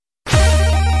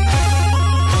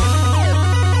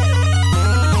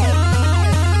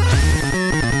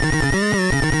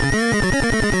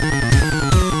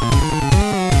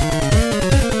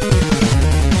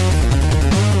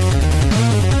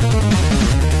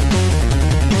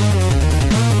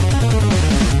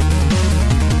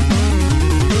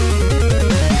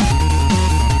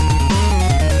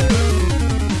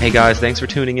Hey guys, thanks for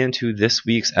tuning in to this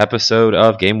week's episode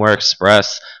of GameWare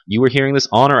Express. You were hearing this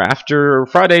on or after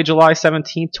Friday, July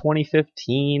 17th,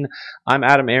 2015. I'm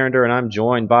Adam Arender, and I'm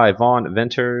joined by Vaughn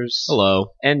Venters. Hello.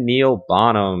 And Neil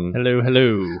Bonham. Hello,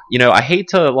 hello. You know, I hate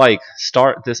to,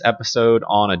 start this episode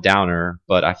on a downer,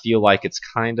 but I feel like it's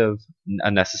kind of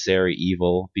a necessary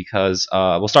evil because,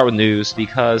 we'll start with news,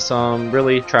 because some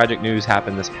really tragic news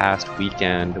happened this past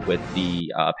weekend with the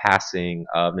passing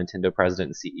of Nintendo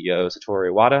President and CEO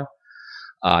Satoru Iwata.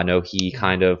 I know he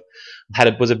kind of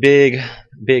was a big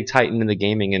titan in the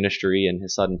gaming industry, and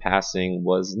his sudden passing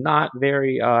was not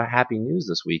very happy news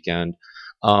this weekend.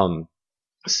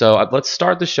 So let's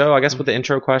start the show, I guess, with the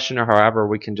intro question, or however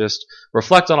we can just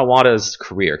reflect on Iwata's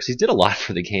career, because he did a lot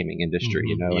for the gaming industry,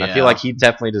 you know, and I feel like he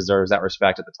definitely deserves that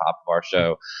respect at the top of our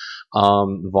show.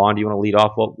 Vaughn, do you want to lead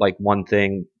off? What, one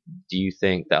thing do you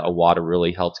think that Iwata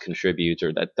really helped contribute,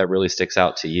 or that really sticks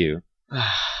out to you?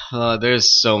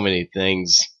 There's so many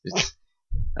things.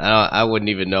 I wouldn't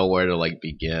even know where to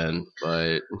begin.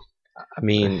 But I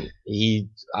mean,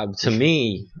 to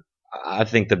me, I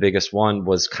think the biggest one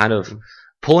was kind of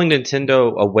pulling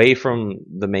Nintendo away from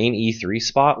the main E3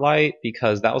 spotlight,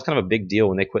 because that was kind of a big deal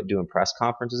when they quit doing press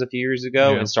conferences a few years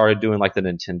ago and started doing the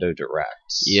Nintendo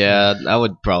Directs. Yeah, I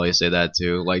would probably say that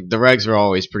too. Directs are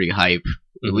always pretty hype.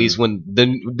 At least when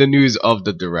the news of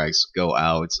the Directs go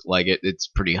out, it's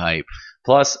pretty hype.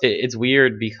 Plus, it's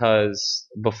weird because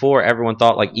before everyone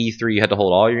thought E3 you had to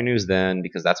hold all your news then,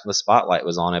 because that's when the spotlight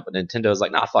was on it. But Nintendo's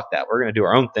like, nah, fuck that. We're going to do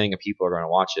our own thing and people are going to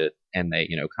watch it. And they,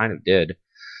 kind of did.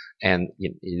 And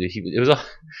it was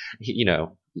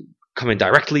coming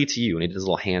directly to you, and he did his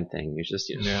little hand thing. It was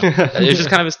just, it was just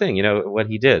kind of his thing, what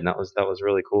he did. And that was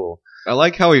really cool. I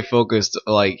like how he focused,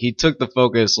 he took the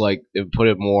focus, and put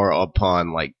it more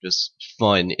upon, just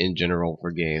fun in general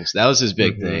for games. That was his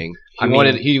big thing.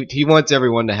 He wants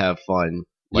everyone to have fun.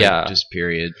 Just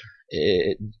period.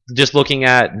 Just looking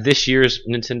at this year's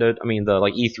Nintendo,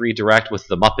 the E3 Direct with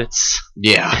the Muppets,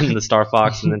 and the Star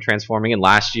Fox, and then transforming, and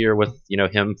last year with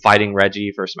him fighting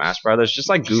Reggie for Smash Brothers, just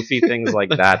goofy things like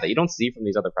that you don't see from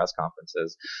these other press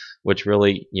conferences, which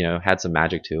really had some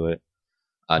magic to it.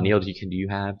 Neil, can you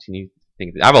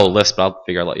think? I have a list, but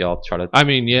I'll let y'all try to.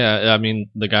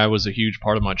 The guy was a huge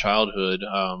part of my childhood.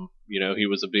 He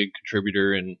was a big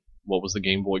contributor in what was the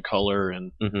Game Boy Color,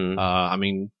 and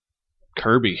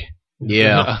Kirby.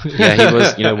 Yeah, he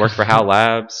was, worked for HAL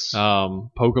Labs,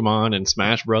 Pokemon and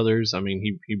Smash Brothers.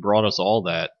 He brought us all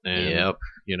that, and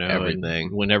everything.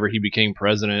 And whenever he became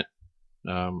president,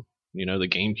 the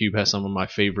GameCube has some of my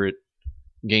favorite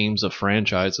games of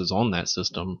franchises on that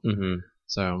system. Mm-hmm.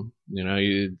 So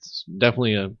it's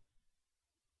definitely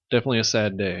a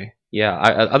sad day. Yeah,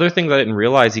 other things I didn't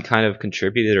realize he kind of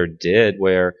contributed or did,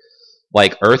 where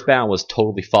Earthbound was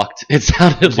totally fucked, it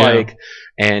sounded like,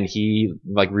 and he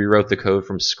rewrote the code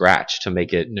from scratch to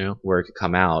make it where it could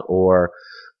come out. Or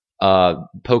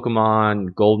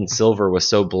Pokemon Gold and Silver was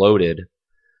so bloated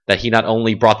that he not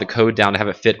only brought the code down to have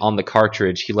it fit on the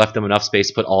cartridge, he left them enough space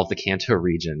to put all of the Kanto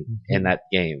region in that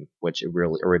game, which it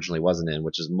really originally wasn't in,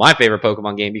 which is my favorite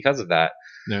Pokemon game because of that,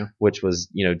 which was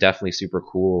definitely super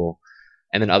cool.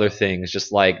 And then other things,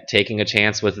 just taking a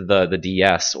chance with the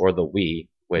DS or the Wii,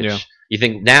 which you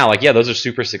think now, those are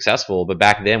super successful. But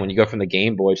back then, when you go from the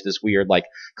Game Boy to this weird,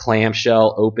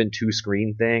 clamshell open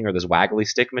 2-screen thing, or this waggly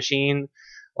stick machine,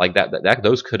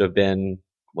 those could have been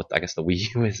what I guess the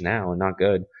Wii U is now, and not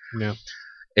good. Yeah.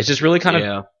 It's just really kind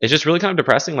of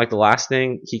depressing. The last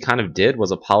thing he kind of did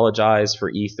was apologize for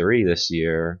E3 this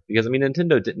year, because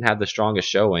Nintendo didn't have the strongest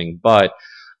showing, but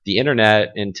the internet,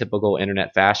 in typical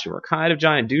internet fashion, were kind of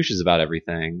giant douches about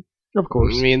everything. Of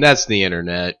course. That's the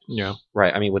internet. Yeah.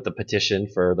 Right. With the petition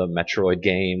for the Metroid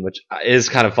game, which is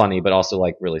kind of funny, but also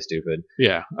really stupid.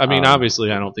 Yeah.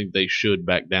 Obviously, I don't think they should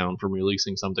back down from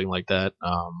releasing something like that.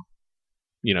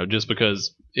 Just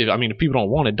because if people don't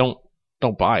want it,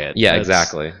 don't buy it. Yeah,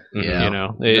 exactly. Yeah.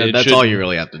 That's all you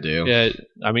really have to do. Yeah.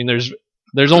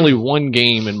 There's only one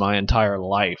game in my entire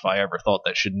life I ever thought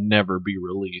that should never be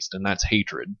released, and that's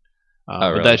Hatred.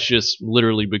 Really? But that's just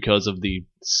literally because of the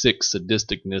sick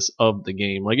sadisticness of the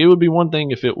game. It would be one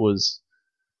thing if it was,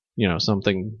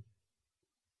 something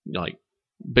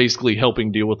basically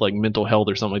helping deal with mental health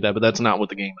or something like that. But that's not what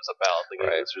the game is about. The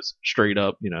game is just straight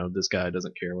up, this guy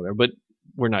doesn't care, whatever. But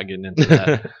we're not getting into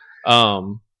that.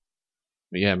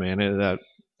 But yeah, man, that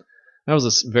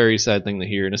was a very sad thing to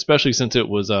hear, and especially since it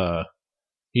was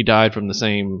he died from the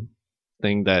same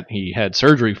thing that he had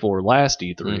surgery for last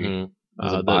E3. Mm-hmm.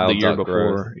 The year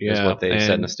before, is what they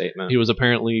said in a statement. He was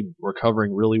apparently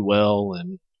recovering really well,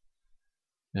 and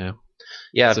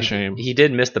Yeah, it's a shame. He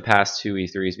did miss the past 2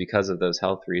 E3s because of those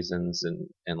health reasons,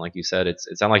 and like you said, it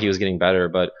sounded like he was getting better,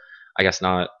 but I guess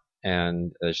not,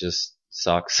 and it just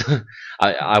sucks.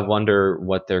 I wonder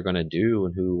what they're gonna do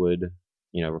and who would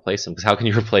replace him, because how can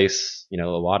you replace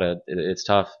Iwata? It's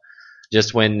tough.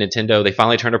 Just when Nintendo, they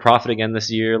finally turned a profit again this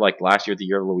year, like last year, the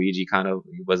year of Luigi kind of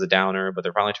was a downer, but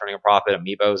they're finally turning a profit.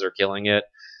 Amiibos are killing it.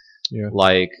 Yeah.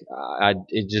 Like,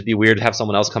 it'd just be weird to have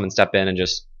someone else come and step in and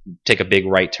just take a big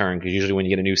right turn, because usually when you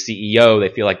get a new CEO,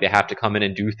 they feel like they have to come in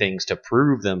and do things to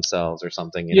prove themselves or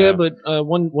something. You know? But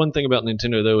one thing about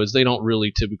Nintendo though is they don't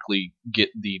really typically get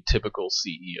the typical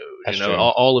CEOs. That's you know, true.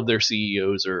 all of their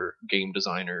CEOs are game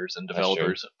designers and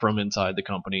developers from inside the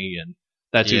company, and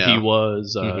that's who he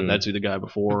was. That's who the guy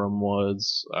before him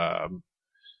was.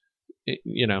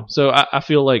 So I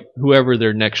feel like whoever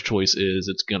their next choice is,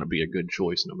 it's gonna be a good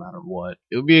choice no matter what.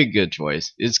 It'll be a good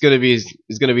choice. It's gonna be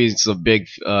some big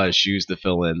shoes to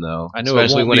fill in, though. I know,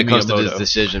 especially when it comes Miyamoto. to this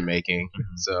decision making.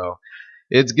 So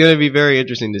it's gonna be very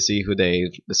interesting to see who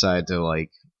they decide to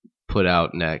put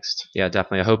out next. Yeah,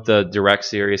 definitely. I hope the Direct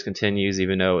series continues,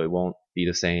 even though it won't be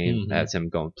the same as him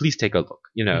going, please take a look.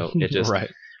 It just right.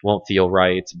 won't feel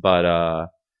right.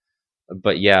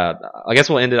 But yeah, I guess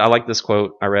we'll end it. I like this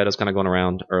quote I read. I was kind of going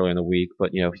around earlier in the week,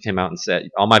 but he came out and said,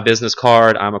 "On my business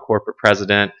card, I'm a corporate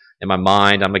president. In my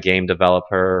mind, I'm a game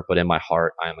developer, but in my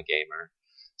heart, I am a gamer."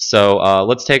 So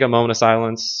let's take a moment of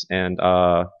silence and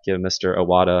give Mr.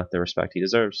 Iwata the respect he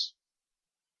deserves.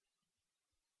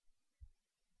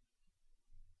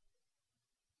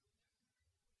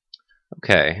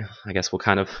 Okay, I guess we'll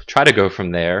kind of try to go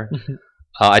from there.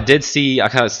 I did see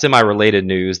kind of semi-related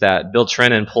news that Bill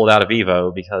Trinen pulled out of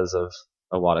EVO because of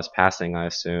Iwata's passing, I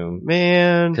assume.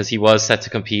 Man. Because he was set to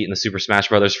compete in the Super Smash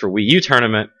Bros. For Wii U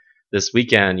tournament this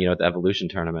weekend, at the Evolution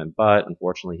tournament. But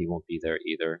unfortunately, he won't be there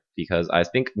either, because I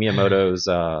think Iwata's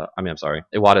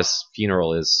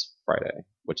funeral is Friday,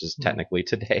 which is technically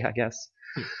today, I guess.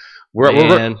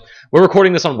 We're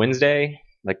recording this on Wednesday.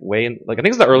 I think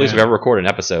it's the earliest we've ever recorded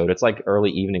an episode. It's like early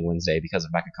evening Wednesday because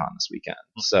of MechaCon this weekend.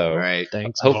 So, right.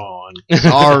 Thanks, Vaughn.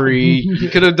 Sorry, you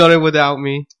could have done it without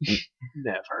me.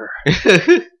 Never.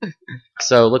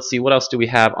 So let's see, what else do we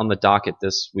have on the docket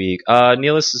this week?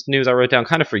 Neil, this is news I wrote down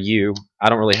kind of for you. I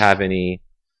don't really have any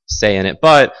say in it,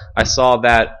 but I saw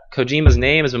that Kojima's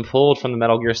name has been pulled from the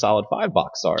Metal Gear Solid 5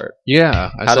 box art.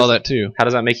 Yeah, I saw that too. How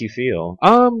does that make you feel?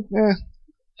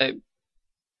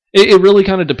 It really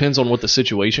kind of depends on what the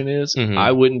situation is. Mhm.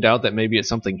 I wouldn't doubt that maybe it's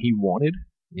something he wanted.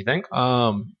 You think?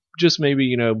 Just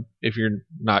maybe, if you're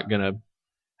not going to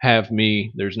have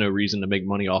me, there's no reason to make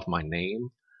money off my name.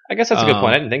 I guess that's a good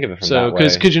point. I didn't think of it from that way.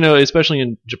 Because especially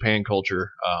in Japan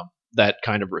culture, that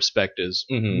kind of respect is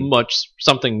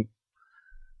something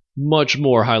much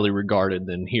more highly regarded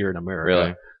than here in America.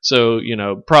 Really? So,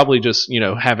 probably just,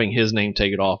 having his name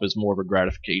taken off is more of a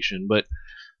gratification. But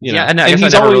and I guess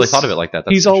I never really thought of it like that.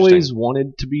 That's he's always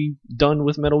wanted to be done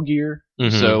with Metal Gear.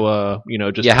 Mhm. So,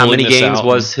 just how many games out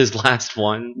was his last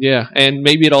one? Yeah, and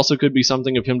maybe it also could be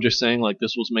something of him just saying like,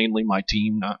 this was mainly my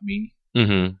team, not me.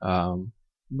 Mm-hmm.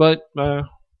 But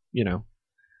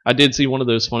I did see one of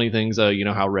those funny things. How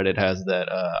Reddit has that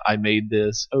I made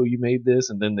this. Oh, you made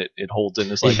this, and then it holds in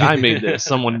this like I made this.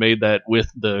 Someone made that with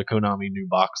the Konami new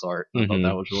box art. I thought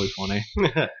that was really funny.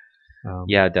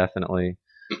 Yeah, definitely.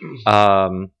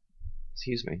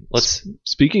 Excuse me.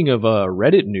 Speaking of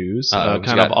Reddit news,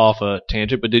 kind of off a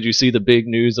tangent, but did you see the big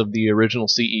news of the original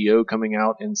CEO coming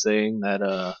out and saying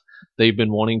that they've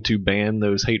been wanting to ban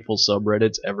those hateful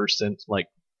subreddits ever since,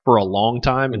 for a long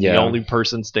time, and the only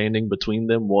person standing between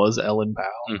them was Ellen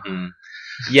Powell. Mm-hmm.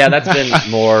 Yeah, that's been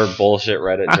more bullshit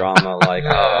Reddit drama. I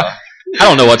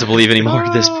don't know what to believe anymore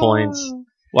at this point.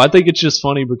 Well, I think it's just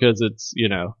funny because it's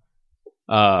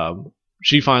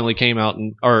she finally came out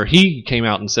he came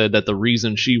out and said that the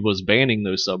reason she was banning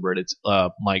those subreddits,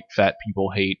 like Fat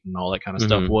People Hate and all that kind of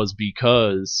stuff, was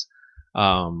because,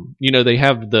 they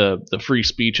have the free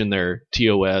speech in their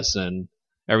TOS and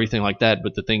everything like that.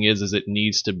 But the thing is it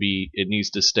needs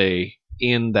to stay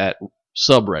in that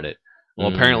subreddit.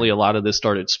 Well, apparently a lot of this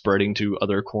started spreading to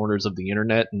other corners of the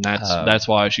internet, and that's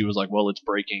why she was like, well, it's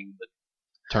breaking the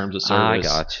terms of service.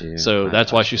 I got you. So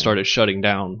that's why she started shutting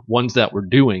down ones that were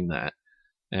doing that.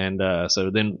 And so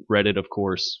then Reddit, of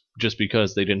course, just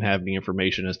because they didn't have any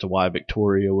information as to why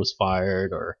Victoria was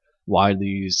fired or why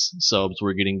these subs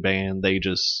were getting banned, they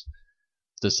just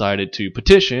decided to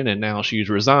petition, and now she's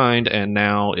resigned, and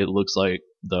now it looks like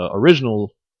the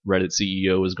original Reddit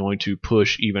CEO is going to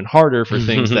push even harder for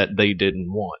things that they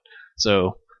didn't want.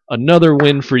 So another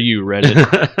win for you, Reddit.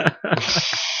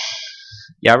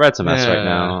 Yeah, Reddit's a mess right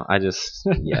now.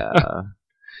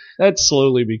 That's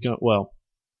slowly become, well,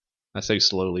 I say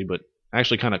slowly, but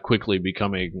actually kind of quickly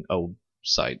becoming a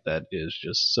site that is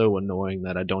just so annoying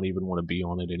that I don't even want to be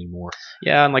on it anymore.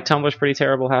 Yeah, and like Tumblr's pretty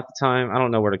terrible half the time. I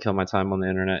don't know where to kill my time on the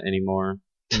internet anymore.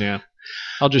 Yeah.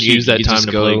 I'll just use that time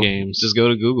to play games. Just go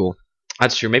to Google.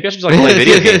 That's true. Maybe I should just play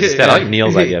video games instead. I like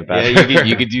Neil's idea better. Yeah,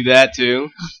 you could do that too.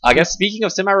 I guess speaking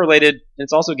of semi-related,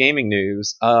 it's also gaming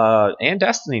news and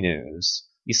Destiny news.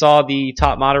 You saw the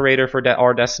top moderator for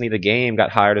our Destiny, the game, got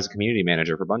hired as a community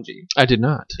manager for Bungie. I did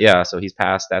not. Yeah, so he's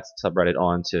passed that subreddit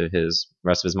on to his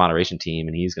rest of his moderation team,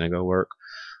 and he's going to go work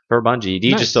for Bungie.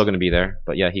 Deej is still going to be there,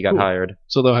 but yeah, he got hired.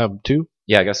 So they'll have 2?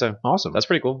 Yeah, I guess so. Awesome. That's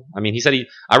pretty cool. I mean, he said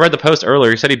I read the post earlier.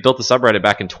 He said he built the subreddit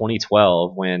back in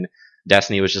 2012 when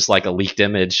Destiny was just like a leaked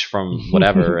image from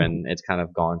whatever, and it's kind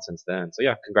of gone since then. So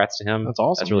yeah, congrats to him. That's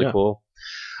awesome. That's really cool.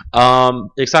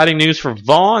 Exciting news for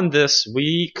Vaughn this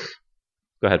week.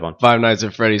 Go ahead, Vaughn. Five Nights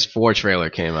at Freddy's 4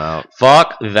 trailer came out.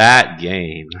 Fuck that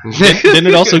game. Didn't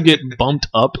it also get bumped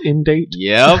up in date?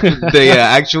 Yep.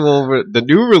 The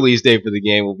new release date for the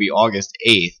game will be August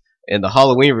 8th, and the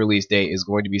Halloween release date is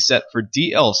going to be set for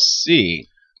DLC.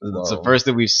 It's the first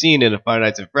that we've seen in a Five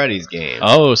Nights at Freddy's game.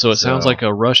 Oh, so it sounds like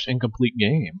a rushed, incomplete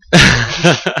game.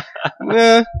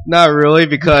 Not really,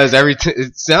 because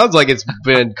it sounds like it's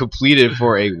been completed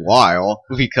for a while.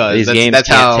 Because these games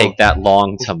can't take that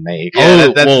long to make. Yeah,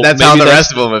 that's how the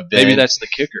rest of them have been. Maybe that's the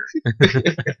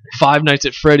kicker. Five Nights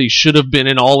at Freddy's should have been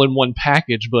an all-in-one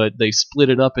package, but they split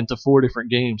it up into 4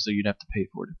 different games, so you'd have to pay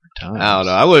 4 different times. I don't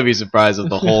know. I wouldn't be surprised if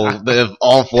if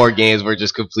all 4 games were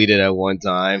just completed at one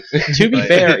time. To be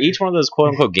fair, each one of those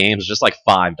quote-unquote games is just like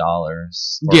 $5.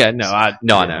 Yeah, no, I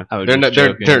know.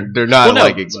 They're not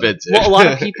like expensive. Well, a lot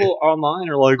of people online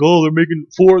are like, "Oh, they're making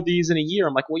 4 of these in a year."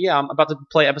 I'm like, "Well, yeah, I'm about to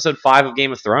play episode 5 of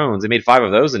Game of Thrones. They made 5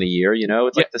 of those in a year. You know,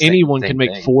 it's like anyone can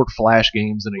make 4 Flash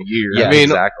games in a year. Yeah, I mean,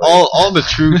 exactly. all the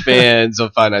true fans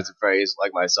of Five Nights at Freddy's,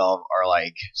 like myself, are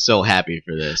like so happy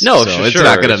for this. No, so it's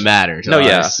not gonna matter. To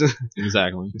us. Yeah,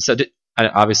 exactly. So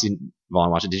obviously,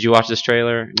 Vaughn watched it. Did you watch this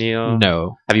trailer, Neil?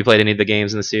 No. Have you played any of the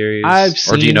games in the series?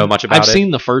 Or do you know much about it? I've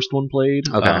seen the first one played.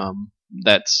 Okay.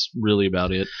 That's really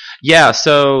about it. Yeah,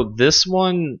 so this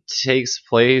one takes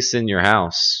place in your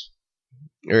house.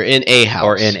 Or in a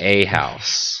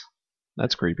house.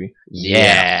 That's creepy.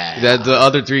 Yeah. The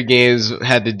other 3 games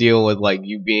had to deal with like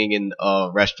you being in a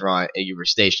restaurant and you were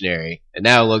stationary, and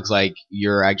now it looks like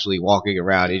you're actually walking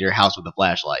around in your house with a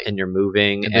flashlight. And you're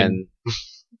moving, and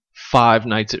Five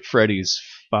Nights at Freddy's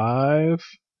 5?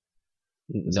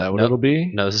 Is that what it'll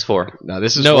be? No, this is 4. No,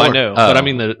 this is No, 4. I know. But I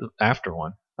mean the after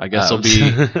one. I guess it'll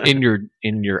be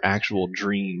in your actual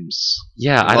dreams.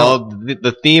 Yeah,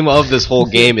 the theme of this whole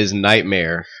game is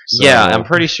nightmare. So. Yeah, I'm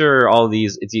pretty sure all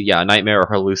these it's nightmare or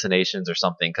hallucinations or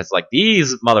something, because like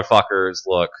these motherfuckers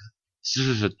look.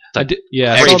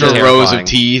 Extra rows of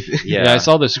teeth. Yeah, I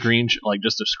saw the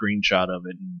just a screenshot of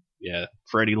it, and yeah,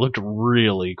 Freddy looked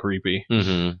really creepy.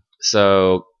 Mm-hmm.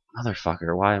 So.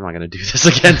 Motherfucker, why am I going to do this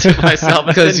again to myself?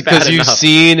 Because you've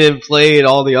seen and played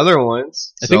all the other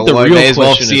ones. I think the real may as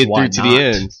well question see is it why through not? to the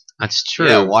end. That's true.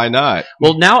 Yeah, why not?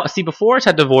 Well, now, see, before I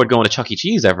had to avoid going to Chuck E.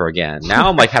 Cheese ever again. Now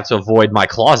I'm like have to avoid my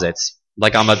closets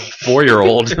like I'm a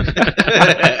 4-year-old.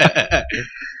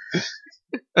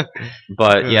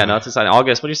 But yeah, no, it's exciting.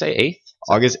 August, what did you say, 8th?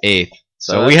 August 8th.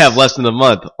 So we have less than a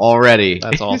month already.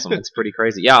 That's awesome. It's pretty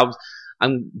crazy. Yeah,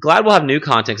 I'm glad we'll have new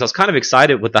content, because I was kind of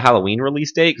excited with the Halloween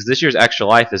release date, because this year's Extra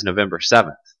Life is November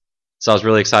 7th. So I was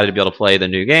really excited to be able to play the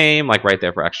new game, like right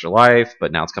there for Extra Life,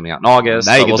 but now it's coming out in August.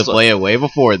 Now you get to play it way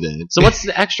before then. So what's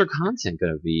the extra content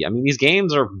going to be? I mean, these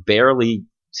games are barely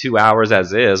 2 hours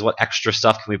as is. What extra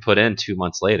stuff can we put in 2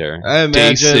 months later? I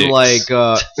imagine like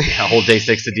a whole day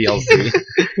 6 of DLC.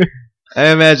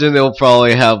 I imagine they'll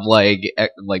probably have like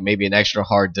maybe an extra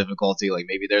hard difficulty, like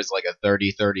maybe there's like a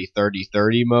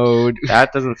 30-30-30-30 mode.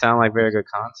 That doesn't sound like very good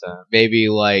content. Maybe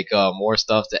like more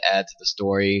stuff to add to the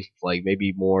story, like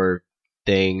maybe more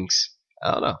things.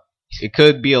 I don't know. It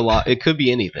could be a lot. It could be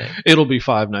anything. It'll be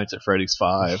Five Nights at Freddy's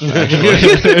 5.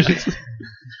 Actually.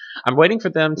 I'm waiting for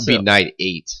them to be night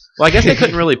 8. Well, I guess they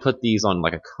couldn't really put these on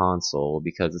like a console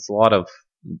because it's a lot of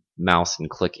mouse and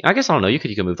clicking. I guess I don't know. You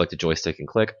could move like the joystick and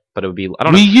click, but it would be I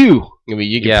don't know. Wii U. I mean,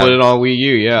 you can put it on Wii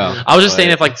U. Yeah. I was just saying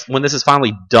if like when this is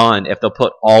finally done, if they'll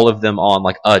put all of them on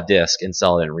like a disc and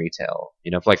sell it in retail.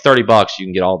 You know, for like $30 you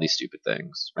can get all these stupid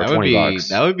things. Or $20.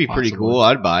 That would be pretty cool.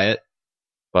 I'd buy it.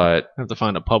 But I have to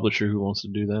find a publisher who wants to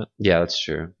do that. Yeah, that's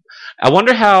true. I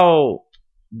wonder how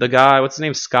the guy, what's his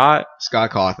name, Scott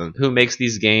Cawthon, who makes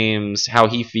these games, how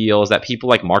he feels that people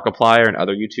like Markiplier and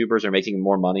other YouTubers are making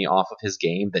more money off of his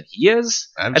game than he is.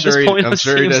 I'm sure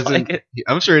he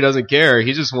doesn't care.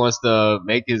 He just wants to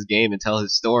make his game and tell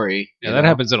his story. Yeah, that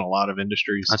happens in a lot of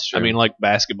industries. That's true. I mean, like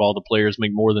basketball, the players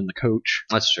make more than the coach.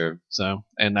 That's true. So,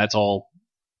 and that's all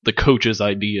the coach's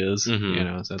ideas,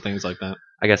 Mhm. so things like that.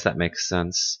 I guess that makes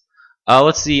sense.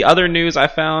 Let's see. Other news I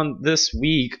found this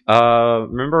week.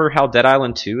 Remember how Dead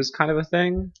Island 2 is kind of a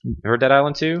thing? Remember Dead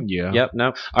Island 2? Yeah. Yep. No.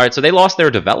 All right. So they lost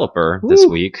their developer this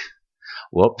week.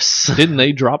 Whoops. Didn't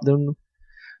they drop them?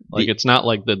 Like, it's not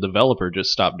like the developer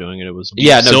just stopped doing it. It was Deep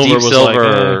Silver was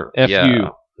Silver. Like, F yeah, you.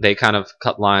 They kind of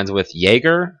cut lines with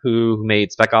Jaeger, who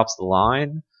made Spec Ops: The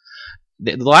Line.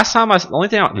 The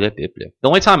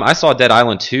only time I saw Dead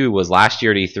Island 2 was last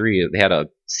year at E3. They had a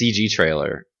CG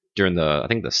trailer during the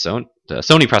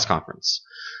Sony press conference,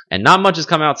 and not much has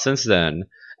come out since then.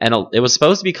 And it was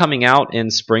supposed to be coming out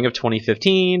in spring of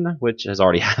 2015, which has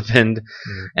already happened,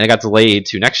 and it got delayed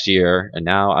to next year. And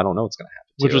now I don't know what's going to happen.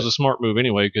 Which was a smart move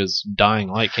anyway, because Dying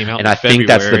Light came out and in I February. think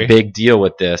that's the big deal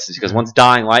with this, is because once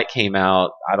Dying Light came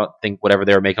out, I don't think whatever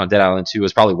they were making on Dead Island 2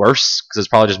 was probably worse, because it's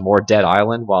probably just more Dead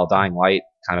Island, while Dying Light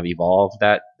kind of evolved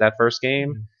that first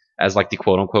game as like the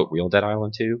quote-unquote real Dead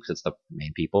Island 2, because it's the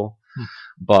main people.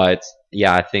 But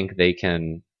yeah, I think they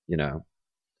can,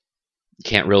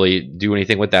 can't really do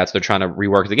anything with that, so they're trying to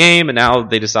rework the game, and now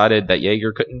they decided that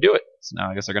Jaeger couldn't do it. So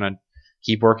now I guess they're going to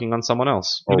keep working on someone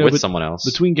else, or with someone else.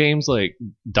 Between games like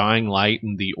Dying Light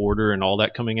and The Order and all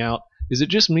that coming out, is it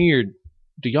just me, or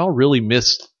do y'all really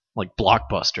miss like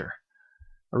Blockbuster?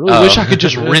 I really wish I could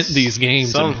just rent these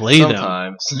games and play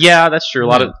them. Yeah, that's true.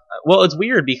 Well, it's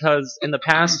weird because in the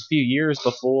past few years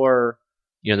before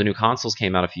the new consoles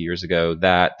came out a few years ago,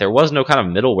 that there was no kind of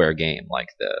middleware game like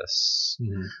this.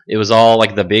 It was all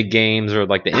like the big games or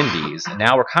like the indies. And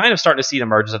now we're kind of starting to see the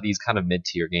emergence of these kind of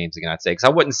mid-tier games again, I'd say. Because I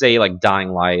wouldn't say like Dying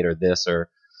Light or this or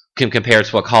can compare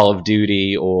to a Call of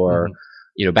Duty or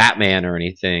Batman or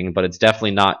anything, but it's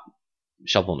definitely not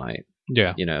Shovel Knight.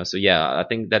 Yeah. So yeah, I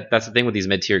think that's the thing with these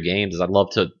mid-tier games, is I'd love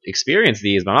to experience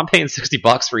these, but I'm not paying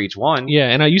 $60 for each one. Yeah,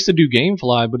 and I used to do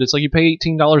GameFly, but it's like you pay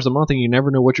 $18 a month and you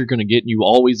never know what you're going to get, and you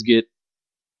always get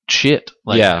shit.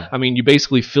 Like, yeah. I mean, you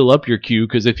basically fill up your queue,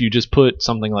 because if you just put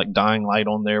something like Dying Light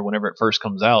on there whenever it first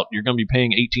comes out, you're going to be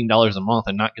paying $18 a month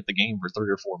and not get the game for 3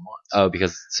 or 4 months. Oh,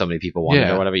 because so many people want it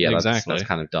or whatever? Yeah, exactly. That's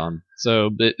kind of dumb. So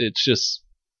it's just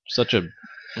such a...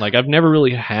 Like, I've never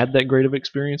really had that great of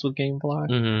experience with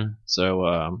GameFly. So,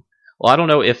 well, I don't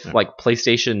know if like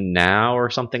PlayStation Now or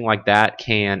something like that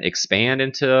can expand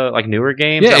into like newer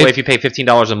games. That way, if you pay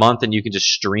 $15 a month, and you can just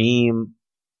stream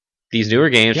these newer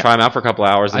games, try them out for a couple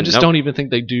hours. I just don't even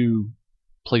think they do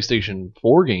PlayStation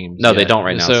 4 games. No, they don't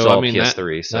right now. So it's all I mean,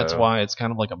 PS3. that's why it's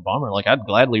kind of like a bummer. Like, I'd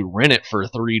gladly rent it for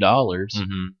 $3,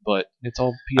 but it's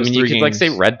all PS3 I mean, you could games. like say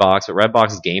Redbox, but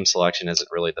Redbox's game selection isn't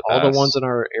really the best. All the ones in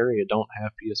our area don't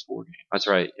have PS4 games. That's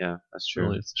right. Yeah, that's true.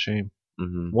 Really, it's a shame.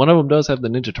 One of them does have the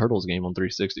Ninja Turtles game on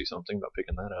 360, so I'm thinking about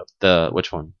picking that up.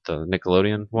 Which one? The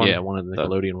Nickelodeon one? Yeah, one of the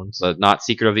Nickelodeon ones. Not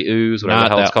Secret of the Ooze, whatever the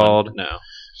hell it's called. No.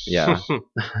 Yeah.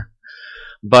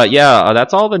 But yeah,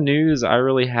 that's all the news I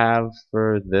really have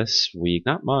for this week.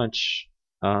 Not much.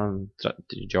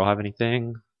 Did y'all have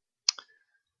anything?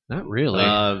 Not really.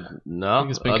 No. I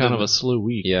think it's been kind of a slow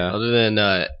week. Yeah. Other than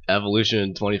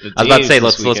Evolution 2015. I was about to say,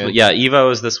 let's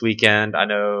Evo is this weekend. I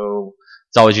know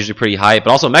it's always usually pretty hype,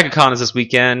 but also MegaCon is this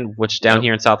weekend, which down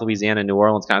here in South Louisiana and New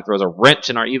Orleans kind of throws a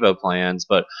wrench in our Evo plans.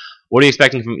 But what are you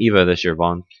expecting from Evo this year,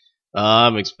 Vaughn?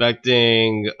 I'm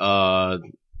expecting a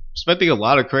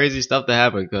lot of crazy stuff to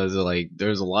happen, because like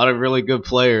there's a lot of really good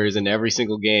players in every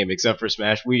single game except for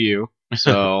Smash Wii U.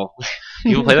 So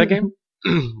people play that game?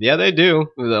 Yeah, they do.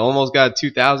 They almost got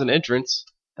 2,000 entrants.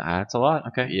 That's a lot.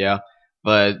 Okay. Yeah,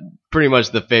 but pretty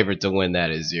much the favorite to win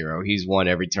that is Zero. He's won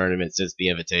every tournament since the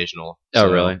Invitational.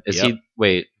 Oh, really? Is he?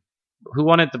 Wait, who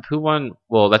won it? Who won?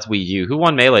 Well, that's Wii U. Who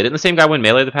won Melee? Didn't the same guy win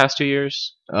Melee the past 2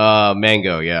 years?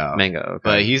 Mango, yeah. Mango, okay.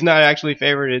 But he's not actually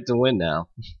favorited to win now.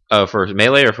 Oh, for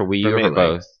Melee or for Wii U or Melee. for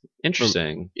both?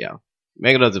 Interesting. Yeah.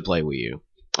 Mango doesn't play Wii U.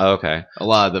 Oh, okay. A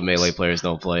lot of the Melee players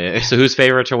don't play it. So who's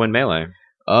favorite to win Melee?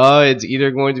 It's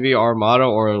either going to be Armada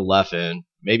or Leffen.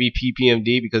 Maybe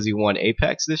PPMD because he won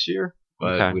Apex this year,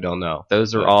 but we don't know.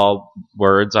 Those are all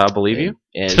words, I believe you.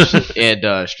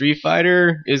 And Street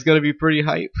Fighter is going to be pretty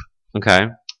hype. Okay.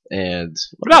 And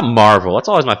what about Marvel? That's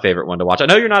always my favorite one to watch. I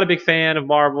know you're not a big fan of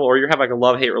Marvel, or you have like a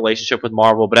love-hate relationship with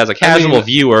Marvel, but as a casual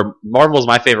viewer, Marvel's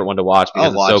my favorite one to watch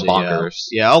because it's so bonkers.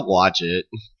 Yeah, I'll watch it.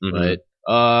 But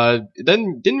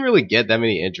it didn't really get that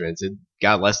many entrants. It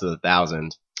got less than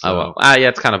 1,000. So, yeah,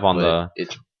 it's kind of on the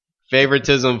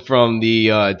favoritism from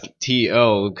the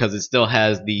TO because it still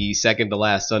has the second to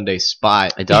last Sunday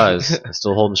spot. It does. I'm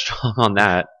still holding strong on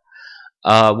that.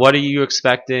 What are you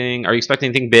expecting? Are you expecting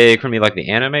anything big from like the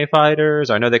anime fighters?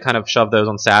 I know they kind of shoved those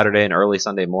on Saturday and early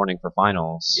Sunday morning for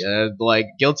finals. Yeah, like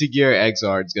Guilty Gear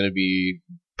Xrd is gonna be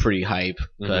pretty hype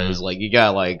because like you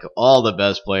got like all the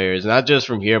best players, not just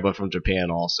from here but from Japan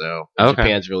also. Okay.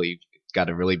 Japan's really got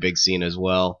a really big scene as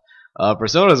well.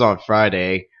 Persona's on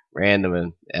Friday.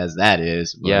 Random as that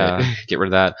is. But yeah, get rid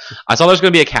of that. I saw there's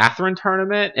going to be a Catherine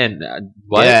tournament, and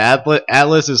what? Yeah,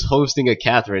 Atlas is hosting a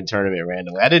Catherine tournament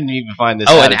randomly. I didn't even find this.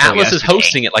 Oh, and Atlas is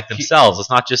hosting it like themselves. It's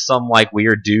not just some like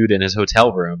weird dude in his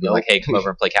hotel room. Be like, hey, come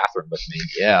over and play Catherine with me.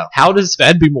 Yeah, how does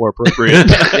that be more appropriate?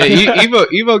 Yeah,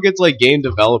 Evo gets like game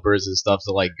developers and stuff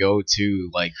to like go to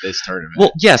like this tournament.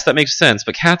 Well, yes, that makes sense.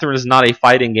 But Catherine is not a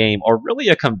fighting game or really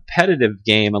a competitive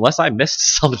game, unless I missed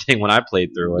something when I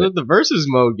played through it. The versus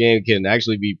mode game can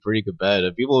actually be pretty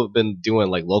competitive. People have been doing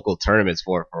like local tournaments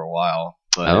for a while.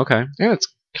 But okay. Yeah, it's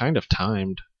kind of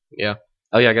timed. Yeah.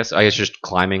 Oh yeah, I guess just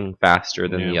climbing faster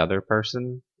than the other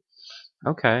person.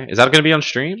 Okay. Is that going to be on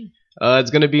stream? It's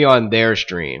going to be on their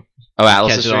stream. Oh,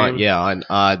 Atlas stream?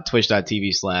 On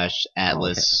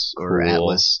twitch.tv/Atlas or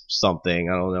Atlas something.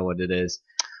 I don't know what it is.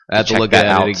 I have to look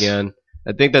at it again.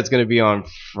 I think that's going to be on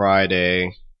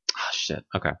Friday. Oh shit.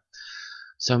 Okay.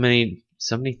 So many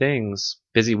things.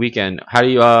 Busy weekend. How do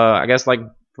you I guess like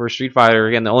for Street Fighter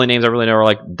again, the only names I really know are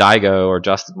like Daigo or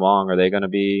Justin Wong. Are they going to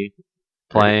be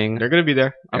playing? They're going to be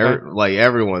there. Okay.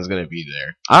 Everyone's going to be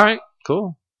there. All right,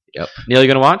 cool. Yep. Neil, you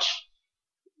going to watch?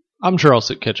 I'm sure I'll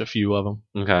catch a few of them.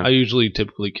 Okay. I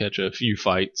typically catch a few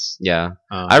fights. Yeah.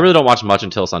 I really don't watch much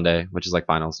until Sunday, which is like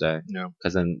finals day. No.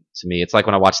 Because then to me, it's like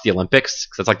when I watch the Olympics,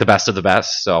 because it's like the best of the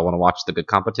best. So I want to watch the good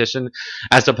competition,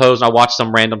 as opposed to I watched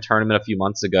some random tournament a few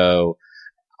months ago.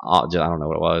 I don't know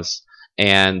what it was.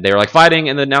 And they were like fighting,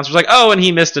 and the announcer was like, oh, and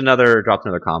he dropped another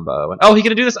combo. And oh, he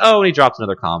gonna do this? Oh, and he dropped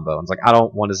another combo. And it's like, I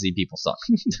don't want to see people suck.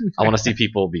 I want to see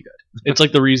people be good. It's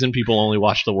like the reason people only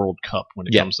watch the World Cup when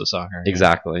it comes to soccer.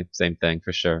 Exactly. Same thing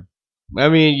for sure. I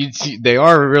mean, you see, they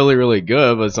are really, really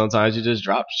good, but sometimes you just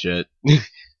drop shit. I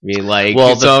mean, like,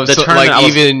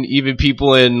 even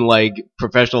people in like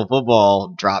professional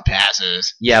football drop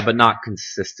passes. Yeah, but not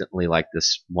consistently like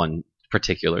this one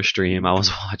particular stream I was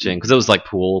watching, because it was like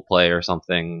pool play or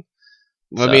something.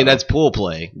 I mean, that's pool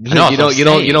play. No, you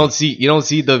don't see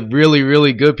the really,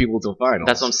 really good people till finals.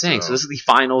 That's what I'm saying. So this is the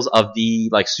finals of the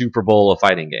like Super Bowl of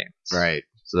fighting games. Right.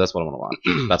 So that's what I want to watch.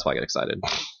 That's why I get excited.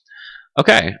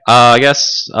 Okay. I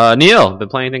guess Neil, been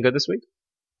playing anything good this week?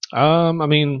 I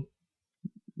mean,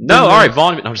 no. All right,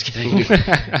 Vaughn. No, I'm just kidding.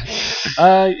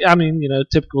 I mean,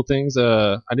 typical things.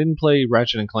 I didn't play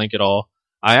Ratchet and Clank at all.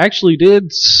 I actually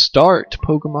did start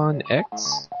Pokemon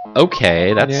X.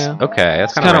 Okay,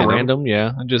 that's kind of random.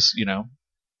 Yeah, I just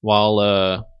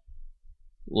while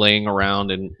laying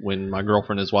around and when my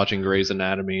girlfriend is watching Grey's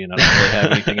Anatomy and I don't really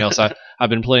have anything else, I've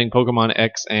been playing Pokemon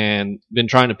X and been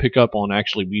trying to pick up on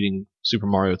actually beating Super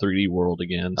Mario 3D World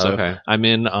again. So I'm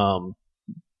in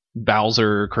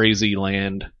Bowser Crazy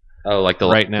Land. Oh, like the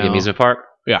amusement park?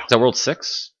 Yeah. Is that World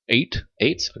 6? 8?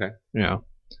 8? Okay. Yeah.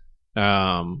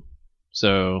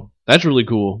 So that's really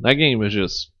cool. That game is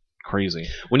just crazy.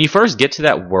 When you first get to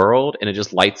that world and it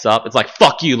just lights up, it's like,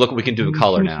 fuck you, look what we can do in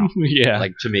color now. Yeah.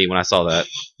 Like, to me, when I saw that.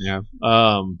 Yeah.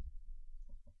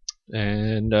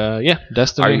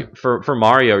 Destiny. For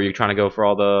Mario, are you trying to go for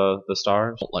all the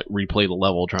stars? Like, replay the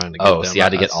level trying to get them. Oh, see, I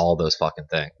had to get all those fucking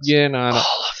things. Yeah, no. All of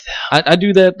them. I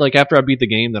do that, like, after I beat the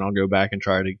game, then I'll go back and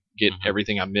try to get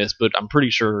everything I missed, but I'm pretty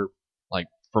sure, like,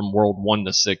 from World 1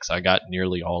 to 6, I got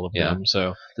nearly all of them.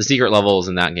 So the secret levels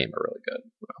in that game are really good.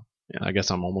 Well, yeah, I guess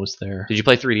I'm almost there. Did you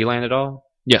play 3D Land at all?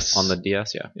 Yes. On the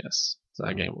DS, yeah. Yes. So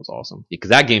that game was awesome. Because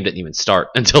that game didn't even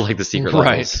start until like the secret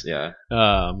levels. Yeah.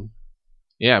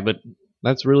 Yeah, but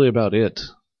that's really about it.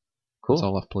 Cool. That's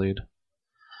all I've played.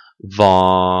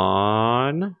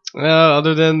 Vaughn.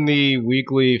 Other than the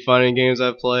weekly fighting games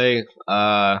I play,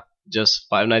 just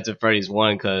Five Nights at Freddy's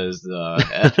 1 because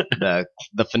the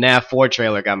FNAF 4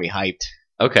 trailer got me hyped.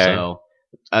 Okay. So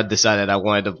I decided I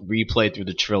wanted to replay through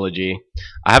the trilogy.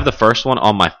 I have the first one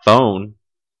on my phone.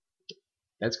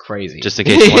 That's crazy. Just in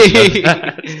case you want to know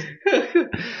that.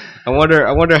 I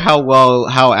wonder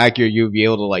how accurate you'd be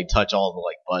able to like touch all the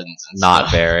like buttons and Not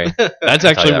stuff. very. That's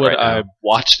actually what I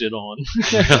watched it on.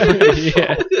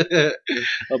 Yeah.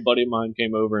 A buddy of mine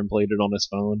came over and played it on his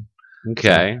phone.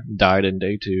 Okay. So died in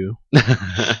day 2.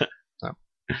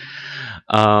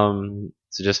 So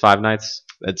just Five Nights.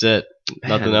 That's it.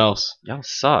 Nothing else. Y'all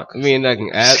suck. I mean, I can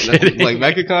add like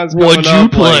Mechacon's What'd coming you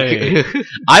up. play?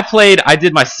 Like, I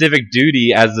did my civic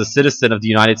duty as a citizen of the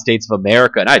United States of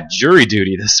America, and I had jury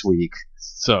duty this week.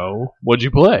 So, what'd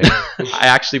you play? I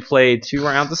actually played 2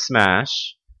 rounds of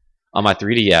Smash on my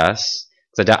 3DS.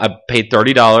 I paid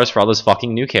 $30 for all those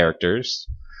fucking new characters.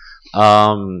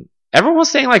 Everyone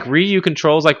was saying like Ryu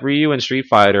controls like Ryu in Street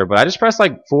Fighter, but I just pressed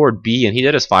like forward B and he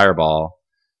did his fireball.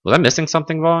 Was I missing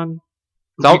something, Vaughn?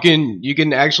 You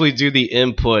can actually do the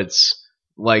inputs.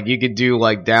 Like you could do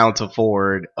like down to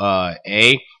forward A,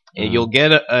 and you'll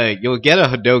get a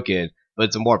Hadouken, but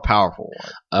it's a more powerful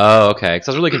one. Oh, okay. Because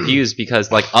I was really confused because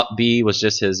like up B was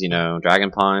just his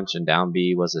Dragon Punch, and down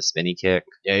B was a spinny kick.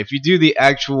 Yeah, if you do the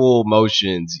actual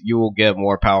motions, you will get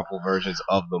more powerful versions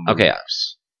of the moves. Okay.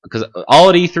 Because all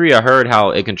at E3 I heard how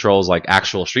it controls like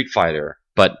actual Street Fighter,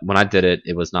 but when I did it,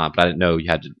 it was not. But I didn't know you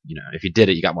had to, if you did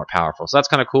it, you got more powerful. So that's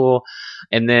kind of cool.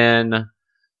 And then,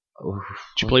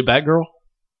 did you play Batgirl?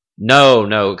 No.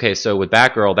 Okay, so with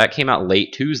Batgirl, that came out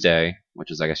late Tuesday, which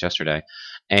is I guess yesterday,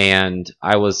 and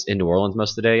I was in New Orleans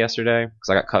most of the day yesterday because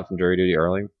I got cut from jury duty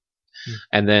early.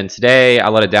 And then today I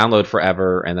let it download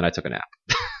forever, and then I took a nap.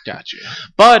 Gotcha.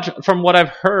 But from what I've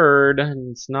heard,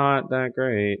 it's not that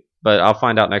great. But I'll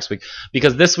find out next week.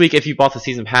 Because this week, if you bought the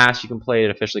season pass, you can play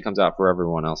it. It officially comes out for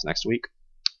everyone else next week.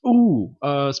 Ooh.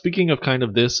 Speaking of kind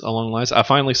of this along the lines, I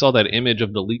finally saw that image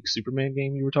of the leaked Superman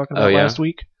game you were talking about last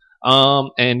week.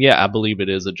 And yeah, I believe it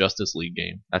is a Justice League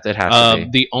game. It has to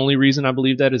be. The only reason I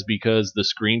believe that is because the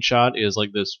screenshot is like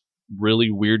this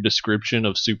really weird description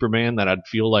of Superman that I'd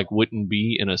feel like wouldn't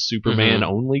be in a Superman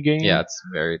only game. Yeah, it's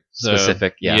very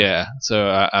specific. Yeah. So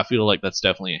I feel like that's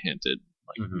definitely a hint at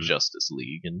like Justice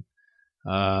League, and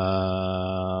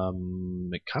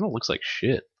it kind of looks like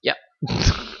shit. Yep.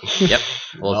 Yep.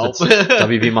 Well, it's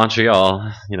WB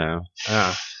Montreal, Yeah.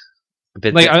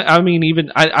 Like I mean,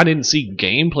 even I didn't see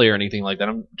gameplay or anything like that.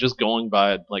 I'm just going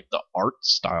by like the art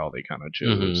style they kind of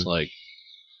chose. Like,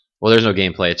 well, there's no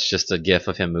gameplay. It's just a GIF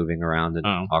of him moving around and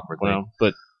awkwardly. Well,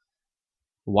 but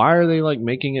why are they like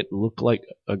making it look like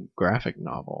a graphic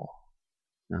novel?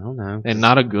 I don't know. And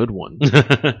not a good one.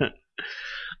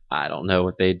 I don't know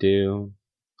what they do.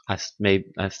 I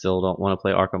still don't want to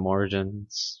play Arkham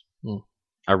Origins.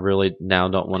 I really now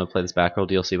don't want to play this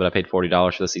Batgirl DLC, but I paid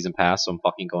 $40 for the season pass, so I'm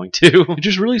fucking going to. It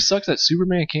just really sucks that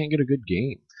Superman can't get a good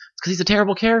game. It's because he's a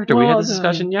terrible character. We had this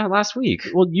discussion, last week.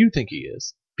 Well, you think he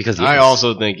is. Because I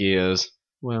also think he is.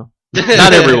 Well,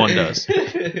 not everyone does.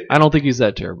 I don't think he's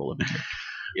that terrible of a character.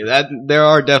 Yeah, there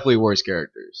are definitely worse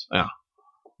characters. Yeah.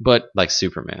 But like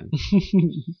Superman.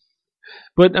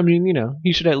 But I mean,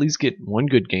 he should at least get one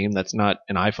good game that's not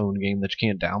an iPhone game that you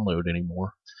can't download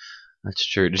anymore. That's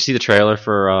true. Did you see the trailer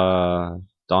for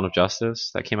Dawn of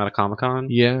Justice that came out of Comic-Con?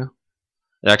 Yeah.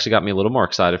 It actually got me a little more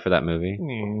excited for that movie.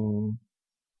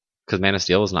 Because Man of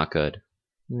Steel was not good.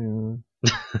 Yeah.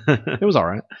 It was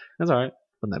alright. It was alright.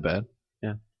 Wasn't that bad.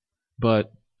 Yeah.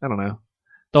 But, I don't know.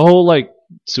 The whole,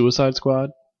 Suicide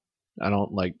Squad,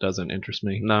 doesn't interest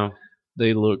me. No.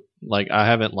 They look like I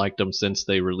haven't liked them since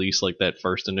they released, that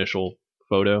first initial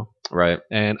photo. Right.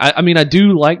 And I mean, I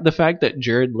do like the fact that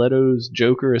Jared Leto's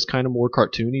Joker is kind of more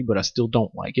cartoony, but I still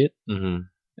don't like it.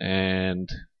 Mm-hmm. And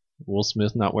Will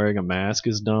Smith not wearing a mask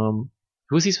is dumb.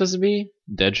 Who is he supposed to be?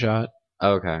 Deadshot.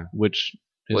 Oh, okay. Which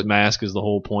his mask is the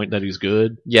whole point that he's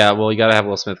good. Yeah, well, you gotta have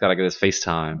Will Smith, gotta get his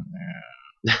FaceTime.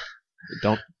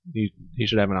 Yeah. He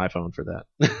should have an iPhone for that.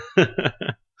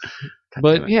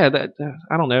 But yeah, that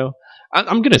I don't know.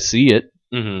 I'm gonna see it,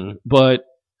 but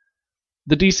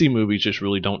the DC movies just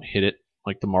really don't hit it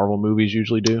like the Marvel movies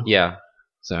usually do. Yeah.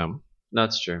 So no,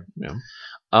 that's true. Yeah.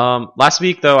 Last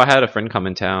week though, I had a friend come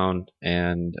in town,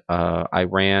 and I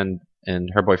ran, and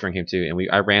her boyfriend came too, and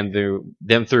I ran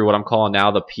through what I'm calling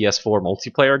now the PS4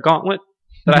 multiplayer gauntlet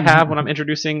that I have when I'm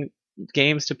introducing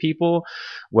games to people,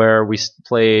 where we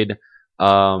played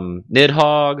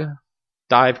Nidhogg,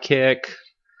 Dive Kick,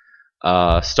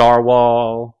 Star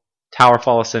Wall,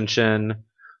 Towerfall Ascension,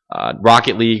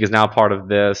 Rocket League is now part of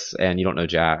this, and You Don't Know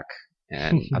Jack.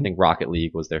 And I think Rocket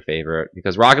League was their favorite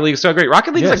because Rocket League is so great.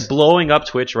 Rocket League is blowing up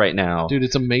Twitch right now, dude.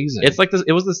 It's amazing. It's like this.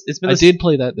 It was this. It's been. I did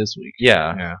play that this week.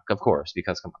 Yeah, of course,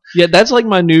 because come on. Yeah, that's like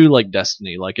my new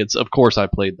Destiny. It's of course I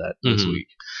played that this week.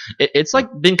 It's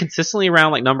been consistently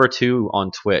around number 2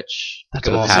 on Twitch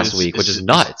for the past week, which is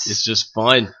nuts. It's just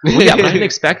fun. Well, yeah, but I didn't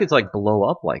expect it to blow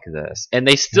up like this, and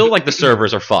they still the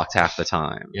servers are fucked half the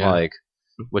time. Yeah.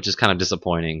 Which is kind of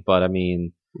disappointing. But I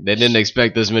mean, they didn't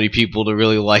expect this many people to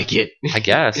really like it. I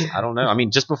guess. I don't know. I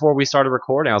mean, just before we started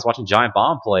recording, I was watching Giant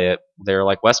Bomb play it. They're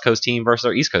West Coast team versus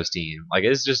their East Coast team.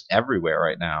 It's just everywhere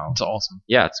right now. It's awesome.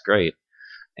 Yeah, it's great.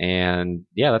 And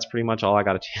yeah, that's pretty much all I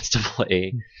got a chance to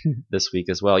play this week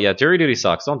as well. Yeah, jury duty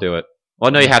sucks. Don't do it.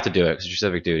 Well, no, you have to do it because it's your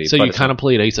civic duty. So you kind of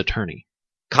played Ace Attorney.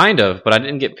 Kind of, but I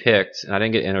didn't get picked and I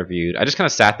didn't get interviewed. I just kind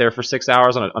of sat there for 6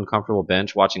 hours on an uncomfortable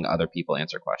bench watching other people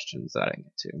answer questions that I didn't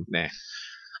get to. Nah.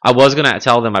 I was going to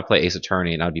tell them I play Ace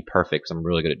Attorney and I'd be perfect because I'm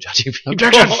really good at judging people.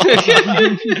 Objection!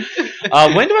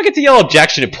 When do I get to yell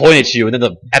objection and point at you and then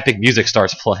the epic music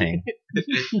starts playing?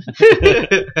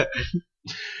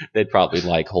 They'd probably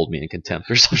hold me in contempt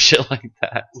or some shit like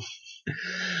that.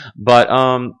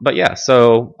 But yeah,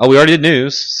 so we already did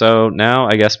news, so now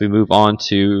I guess we move on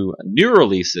to new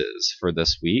releases for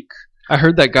this week. I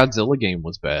heard that Godzilla game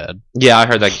was bad. Yeah, I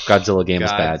heard that Godzilla game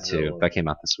was bad too. That came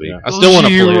out this week. Yeah. I still want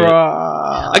to play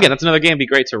it. Again, that's another game. It'd be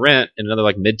great to rent in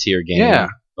another mid-tier game. Yeah.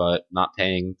 But not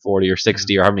paying $40 or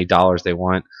 $60 or how many dollars they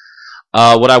want.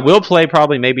 What I will play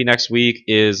probably maybe next week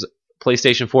is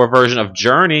PlayStation 4 version of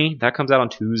Journey. That comes out on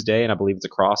Tuesday, and I believe it's a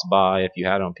cross-buy if you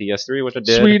had it on PS3, which I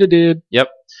did. Sweet, I did. Yep.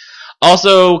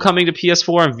 Also coming to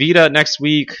PS4 and Vita next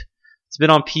week. It's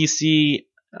been on PC.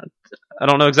 I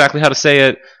don't know exactly how to say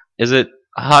it. Is it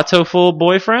Hatoful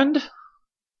Boyfriend?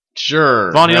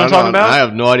 Sure. Vaughn, you know what I'm talking about? I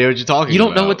have no idea what you're talking about. You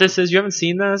don't know what this is? You haven't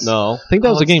seen this? No. I think that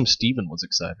was a game Steven was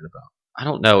excited about. I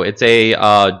don't know. It's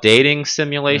a dating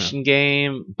simulation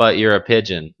game, but you're a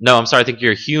pigeon. No, I'm sorry. I think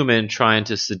you're a human trying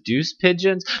to seduce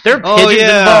pigeons. There are pigeons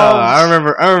involved. I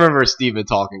remember Steven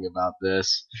talking about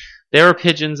this. There are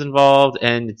pigeons involved,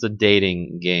 and it's a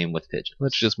dating game with pigeons.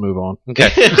 Let's just move on. Okay.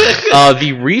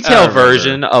 The retail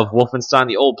version of Wolfenstein: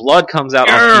 The Old Blood comes out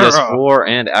on PS4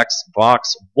 and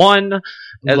Xbox One.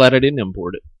 I'm glad I didn't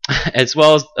import it. As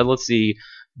well as, let's see,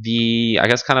 the, I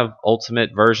guess, kind of ultimate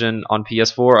version on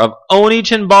PS4 of Oni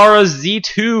Chinbara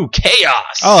Z2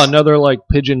 Chaos. Oh, another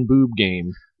pigeon boob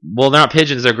game. Well, they're not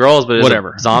pigeons, they're girls, but it's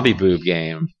whatever. A zombie boob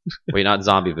game. Wait, not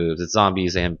zombie boobs, it's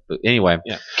zombies and anyway.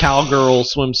 Yeah. Cowgirl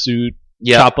swimsuit,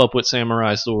 chop up with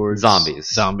samurai swords. Zombies.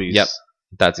 Yep.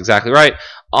 That's exactly right.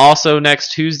 Also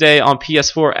next Tuesday on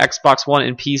PS4, Xbox One,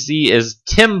 and PC is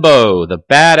Timbo, the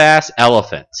Badass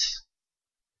Elephant.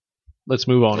 Let's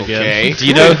move on again. Okay. Do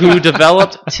you know who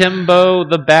developed Timbo,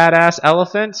 the Badass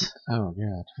Elephant? Oh,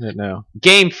 God. I didn't know.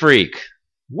 Game Freak.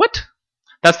 What?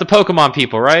 That's the Pokemon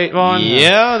people, right, Vaughn?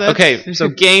 Yeah. Okay, so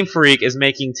Game Freak is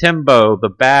making Timbo, the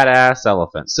Badass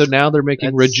Elephant. So now they're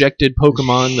making Rejected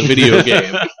Pokemon, the video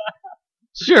game.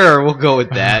 Sure, we'll go with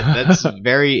that. That's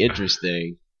very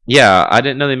interesting. Yeah, I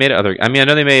didn't know they made other. I mean, I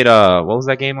know they made what was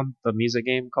that game on the music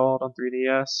game called on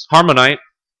 3DS? Harmonite.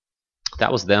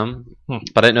 That was them. But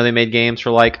I didn't know they made games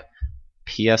for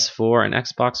PS4 and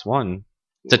Xbox One.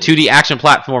 It's a 2D action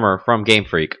platformer from Game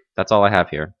Freak. That's all I have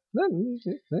here. That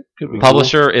could be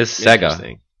Publisher is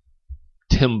Sega.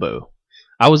 Timbo.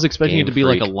 I was expecting Game it to be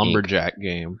Freak a lumberjack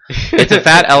game. It's a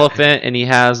fat elephant, and he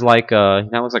has he looks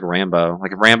like Rambo.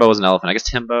 Like if Rambo was an elephant, I guess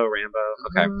Timbo, Rambo.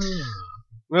 Okay.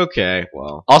 Okay.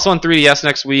 Well. Also on 3DS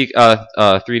next week,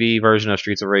 3D version of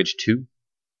Streets of Rage 2.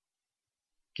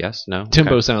 Yes? No?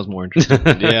 Timbo sounds more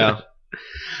interesting. Yeah.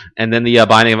 And then the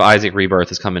Binding of Isaac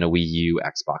Rebirth is coming to Wii U,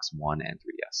 Xbox One, and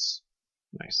 3DS.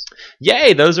 Nice.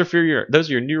 Yay! Those are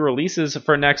your new releases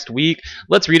for next week.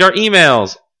 Let's read our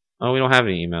emails. Oh, we don't have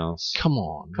any emails. Come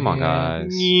on,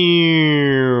 guys.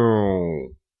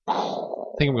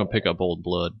 I think I'm gonna pick up Old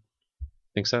Blood.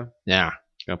 Think so? Yeah.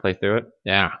 You gonna play through it?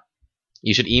 Yeah.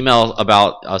 You should email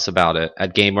us about it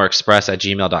at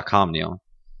gamerexpress@gmail.com, Neil.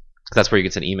 Because that's where you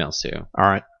can send emails to. All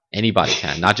right. Anybody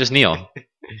can, not just Neil.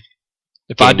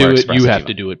 If I do it, you have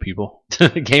to do it, people.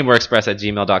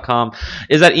 GameWareExpress@gmail.com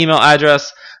is that email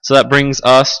address. So that brings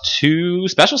us to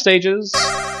special stages.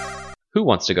 Who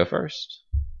wants to go first?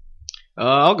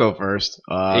 I'll go first.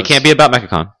 It can't be about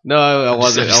MechaCon. No, I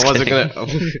wasn't gonna.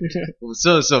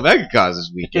 So MechaCon's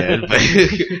this weekend,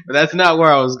 but that's not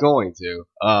where I was going to.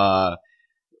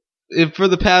 For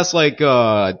the past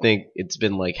I think it's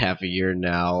been half a year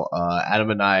now,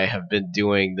 Adam and I have been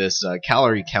doing this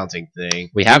calorie counting thing.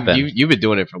 We have been. You've been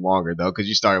doing it for longer though, because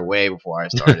you started way before I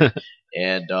started,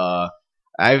 and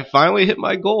I finally hit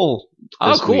my goal.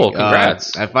 Oh, cool! Week.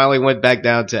 Congrats! I finally went back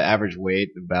down to average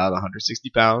weight, about 160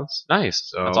 pounds. Nice.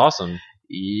 So, that's awesome.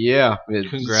 Yeah.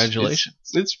 Congratulations.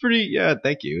 It's pretty. Yeah,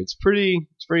 thank you. It's pretty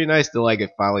nice to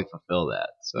finally fulfill that.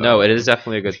 So no, it is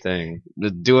definitely a good thing.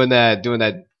 Doing that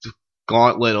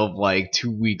gauntlet of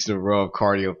 2 weeks in a row of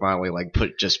cardio finally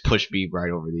pushed me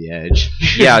right over the edge.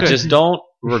 Yeah, just don't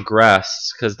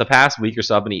regress, because the past week or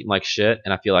so I've been eating like shit,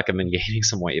 and I feel like I've been gaining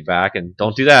some weight back, and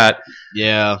don't do that.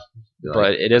 Yeah.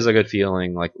 But it is a good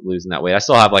feeling losing that weight. I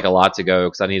still have a lot to go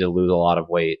because I need to lose a lot of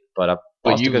weight, but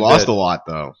But you lost a lot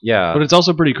though. Yeah. But it's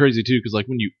also pretty crazy too, because like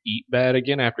when you eat bad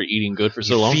again after eating good for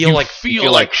so long, you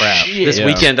feel like crap. Shit. This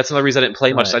weekend, that's another reason I didn't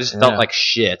play much. So I just felt like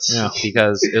shit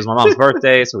because it was my mom's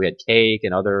birthday, so we had cake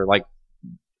and other like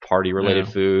party related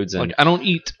foods. And like I don't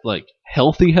eat like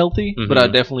healthy, but I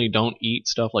definitely don't eat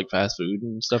stuff like fast food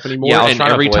and stuff anymore. Yeah, and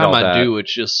every time I do,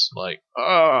 it's just like,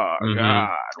 oh god,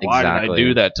 why did I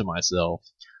do that to myself?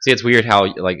 See, it's weird how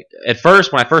like at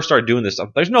first when I first started doing this stuff,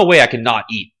 there's no way I could not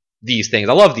eat these things.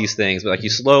 I love these things, but like you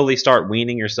slowly start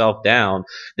weaning yourself down,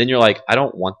 then you're like, I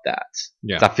don't want that.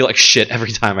 Yeah, I feel like shit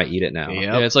every time I eat it now.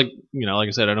 Yeah, it's like like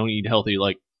I said, I don't eat healthy,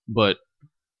 but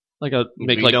like I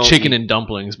make like chicken and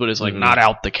dumplings, but it's like not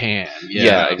out the can.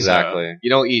 Yeah, exactly. You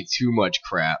don't eat too much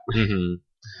crap.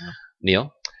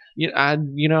 Neil? Yeah, I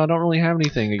don't really have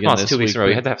anything again. It's 2 weeks in a row.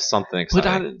 You had to have something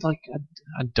exciting. But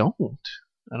I don't.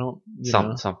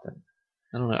 Something.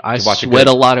 I don't know. I sweat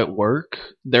a lot at work.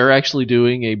 They're actually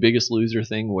doing a Biggest Loser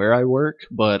thing where I work,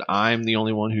 but I'm the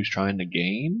only one who's trying to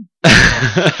gain.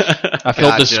 I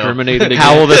felt discriminated against.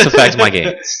 How will this affect my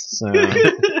gains? So,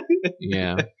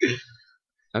 yeah.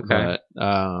 Okay.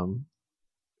 But,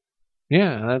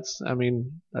 yeah,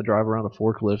 I drive around a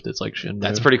forklift. It's like Shinmu.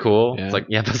 That's pretty cool. Yeah. It's like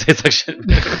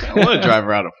Shinmu. I want to drive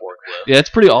around a forklift. Yeah, it's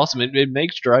pretty awesome. It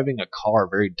makes driving a car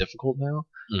very difficult now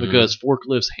because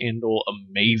forklifts handle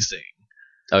amazing.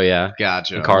 Oh yeah,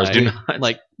 gotcha. The cars do not.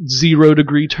 Like 0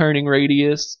 degree turning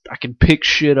radius. I can pick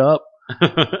shit up.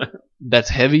 That's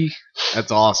heavy.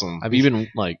 That's awesome. I've even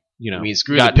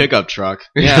screw the pickup truck.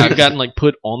 Yeah, I've gotten like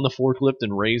put on the forklift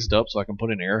and raised up so I can put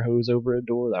an air hose over a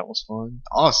door. That was fun.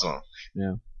 Awesome.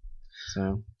 Yeah.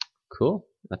 So cool.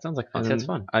 That sounds like fun. That's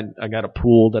fun. I got a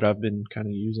pool that I've been kind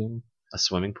of using. A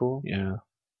swimming pool? Yeah.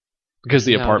 Because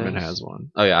the apartment has one.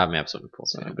 Oh yeah, I have a swimming pool.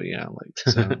 So, but yeah,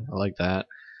 I like that.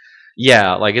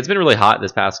 Yeah, like it's been really hot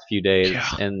this past few days,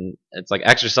 and it's like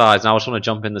exercise, and I just want to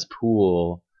jump in this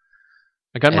pool.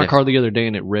 I got in my car the other day,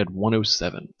 and it read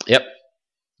 107. Yep,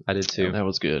 I did too. Yeah, that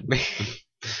was good.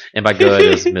 And by good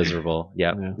is miserable.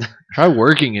 Yep. Yeah. Try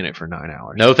working in it for 9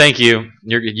 hours. No, thank you.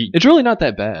 It's really not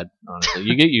that bad, honestly.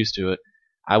 You get used to it.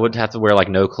 I would have to wear like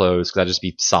no clothes because I'd just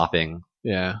be sopping.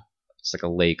 Yeah. It's like a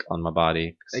lake on my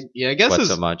body. I guess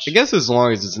so much. I guess as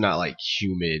long as it's not like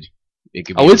humid. It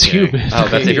could be it's humid.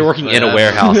 That's if you're working in a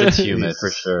warehouse, it's humid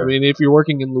for sure. I mean, if you're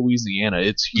working in Louisiana,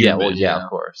 it's humid. Yeah, of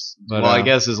course. But, I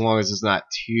guess as long as it's not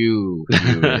too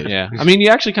humid. Yeah. I mean, you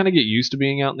actually kind of get used to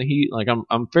being out in the heat. Like,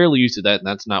 I'm fairly used to that, and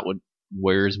that's not what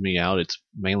wears me out. It's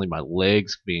mainly my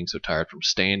legs being so tired from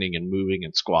standing and moving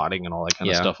and squatting and all that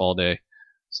kind of stuff all day.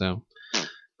 So,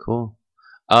 cool.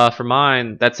 For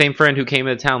mine, that same friend who came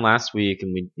into town last week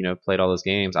and we, played all those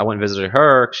games. I went and visited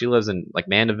her. She lives in like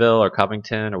Mandeville or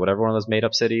Covington or whatever one of those made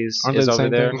up cities is over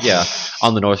there. Yeah,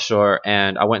 on the North Shore.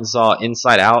 And I went and saw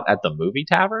Inside Out at the Movie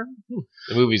Tavern.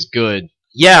 The movie's good.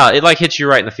 Yeah, it like hits you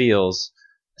right in the feels.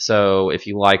 So if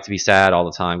you like to be sad all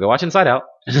the time, go watch Inside Out.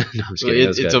 No, I'm just kidding.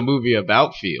 It's a movie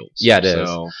about feels. Yeah, it is.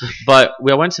 But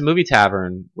I went to Movie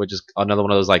Tavern, which is another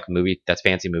one of those like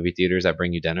fancy movie theaters that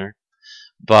bring you dinner.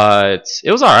 But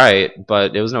it was all right.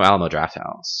 But it was no Alamo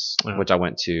Drafthouse, which I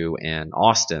went to in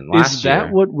Austin last year. Is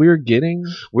that what we're getting?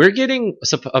 We're getting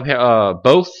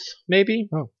both, maybe.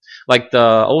 Oh. Like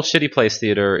the old Shitty Place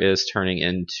Theater is turning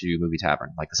into Movie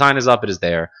Tavern. Like the sign is up, it is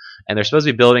there, and they're supposed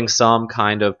to be building some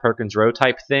kind of Perkins Row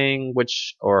type thing,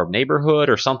 or neighborhood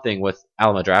or something with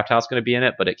Alamo Drafthouse going to be in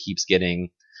it, but it keeps getting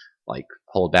like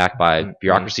hold back by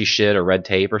bureaucracy shit or red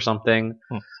tape or something.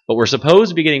 But we're supposed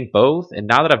to be getting both, and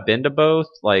now that I've been to both,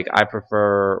 like I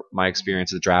prefer my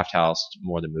experience at the Drafthouse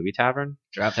more than Movie Tavern.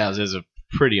 Drafthouse is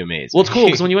pretty amazing. Well, it's cool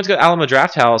because when you went to Alamo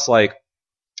Drafthouse, like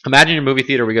imagine your movie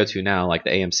theater we go to now, like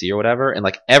the AMC or whatever, and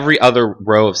like every other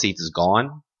row of seats is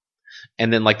gone,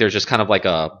 and then like there's just kind of like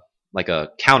a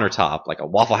countertop, like a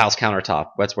Waffle House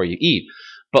countertop. That's where you eat.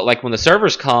 But like when the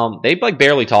servers come, they like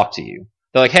barely talk to you.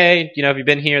 They're like, hey, have you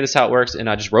been here? This is how it works. And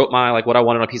I just wrote what I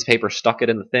wanted on a piece of paper, stuck it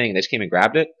in the thing, and they just came and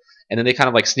grabbed it. And then they kind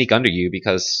of like sneak under you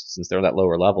because since they're that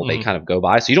lower level, they kind of go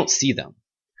by, so you don't see them.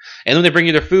 And then they bring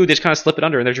you their food, they just kind of slip it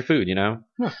under, and there's your food,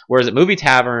 Whereas at Movie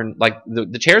Tavern, like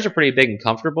the chairs are pretty big and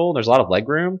comfortable, and there's a lot of leg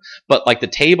room, but like the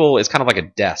table is kind of like a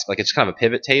desk, like it's kind of a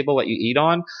pivot table that you eat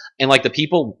on, and like the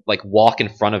people like walk in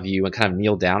front of you and kind of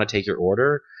kneel down to take your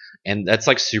order. And that's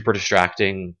like super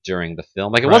distracting during the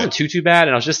film. Like it wasn't too bad,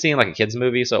 and I was just seeing like a kids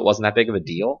movie, so it wasn't that big of a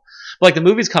deal. But like the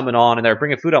movie's coming on, and they're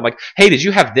bringing food out. I'm like, hey, did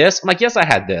you have this? I'm like, yes, I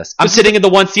had this. I'm sitting in the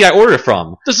one seat I ordered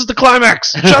from. This is the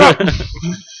climax. Shut up.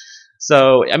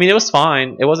 So I mean, it was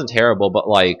fine. It wasn't terrible, but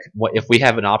like, if we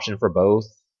have an option for both,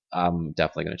 I'm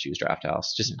definitely gonna choose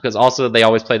Drafthouse. Just because also they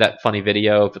always play that funny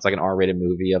video if it's like an R-rated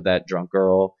movie of that drunk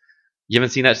girl. You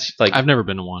haven't seen that? Like, I've never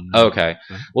been to one. Oh, okay.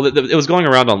 Well, it was going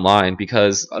around online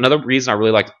because another reason I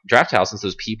really like Draft House is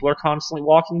those people are constantly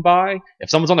walking by. If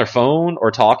someone's on their phone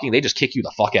or talking, they just kick you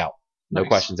the fuck out. No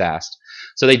questions asked.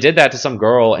 So they did that to some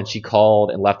girl, and she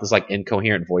called and left this like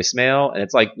incoherent voicemail, and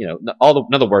it's like, you know,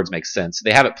 none of the words make sense.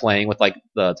 They have it playing with like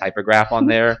the typograph on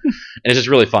there, and it's just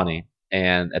really funny.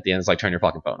 And at the end, it's like, turn your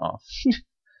fucking phone off.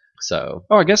 So.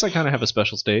 Oh, I guess I kind of have a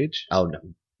special stage. Oh no!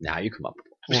 Now you come up.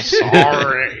 Well,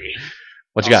 sorry.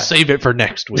 What you got? Save it for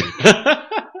next week.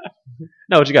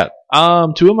 No, what you got?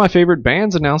 Two of my favorite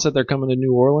bands announced that they're coming to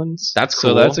New Orleans. That's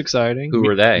cool. So that's exciting. Who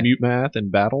were they? Mute Math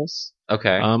and Battles.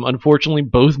 Okay. Unfortunately,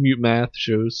 both Mute Math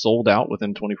shows sold out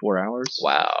within 24 hours.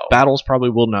 Wow. Battles probably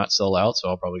will not sell out, so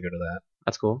I'll probably go to that.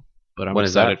 That's cool. But I'm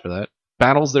excited for that.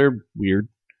 Battles, they're weird.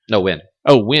 No, when?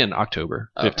 Oh, when?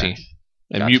 October 15th. Okay.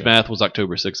 And Gotcha. Mute Math was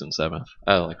October 6th and 7th.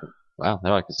 Oh, like, wow.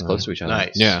 They're like it's close to each other.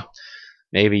 Nice. Yeah.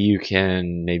 Maybe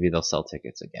they'll sell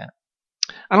tickets again.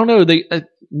 I don't know. They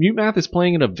Mute Math is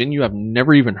playing in a venue I've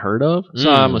never even heard of,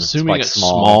 so I'm assuming it's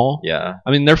small. Yeah.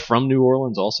 I mean, they're from New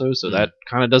Orleans also, so that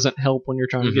kind of doesn't help when you're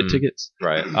trying to get tickets.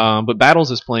 Right. But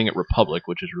Battles is playing at Republic,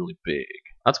 which is really big.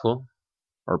 That's cool.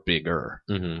 Or bigger.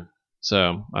 Mm-hmm.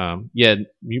 So, yeah,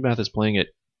 Mute Math is playing at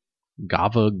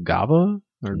Gava?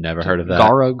 Or Never heard of that.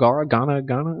 Ghana?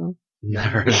 Never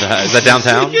heard of that. Is that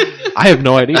downtown? I have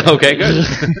no idea. Okay, good.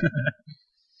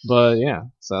 But yeah,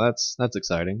 so that's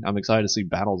exciting. I'm excited to see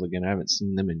Battles again. I haven't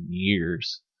seen them in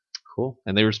years. Cool.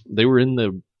 And they were in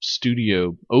the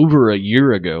studio over a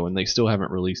year ago, and they still haven't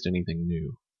released anything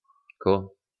new.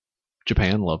 Cool.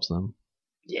 Japan loves them.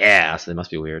 Yeah, so they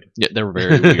must be weird. Yeah, they're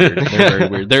very weird. They're very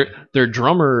weird. Their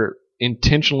drummer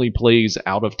intentionally plays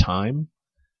out of time,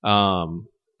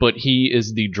 but he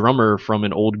is the drummer from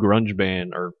an old grunge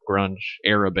band or grunge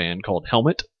era band called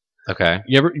Helmet. Okay.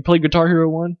 You played Guitar Hero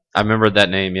 1? I remember that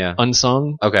name, yeah.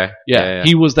 Unsung? Okay. Yeah,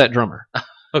 he was that drummer.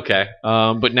 Okay.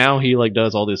 But now he like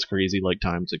does all this crazy like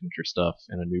time signature stuff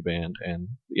in a new band, and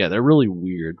yeah, they're really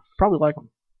weird. Probably like them.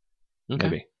 Okay.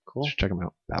 Maybe. Cool. Just check them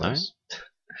out. Battles. Right.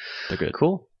 They're good.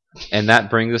 Cool. And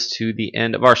that brings us to the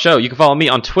end of our show. You can follow me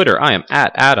on Twitter. I am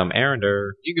at Adam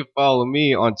Arender. You can follow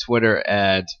me on Twitter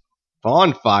at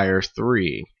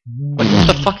Bonfire3. What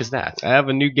the fuck is that? I have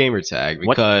a new gamer tag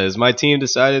because my team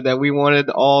decided that we wanted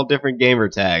all different gamer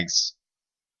tags.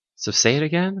 So say it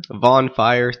again?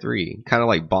 Bonfire3. Kind of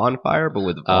like Bonfire, but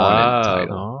with Vaughn in the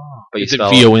title. Oh. But you Is it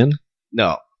spell VON?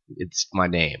 No, it's my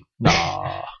name.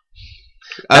 Nah.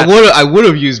 I would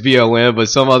have used VON, but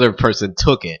some other person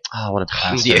took it. Oh, what a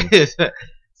bastard. Yeah.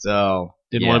 So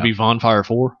Didn't want to be Vonfire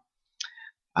 4?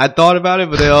 I thought about it,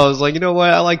 but then I was like, you know what?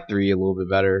 I like 3 a little bit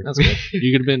better. That's good.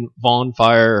 You could have been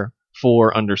Vonfire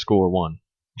 4_1.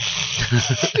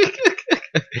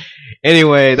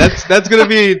 Anyway, that's gonna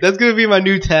be my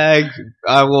new tag.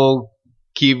 I will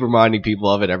keep reminding people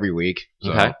of it every week.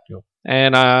 So. Okay.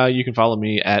 And you can follow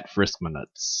me at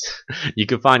FriskManuts. You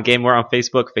can find GameWare on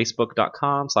Facebook,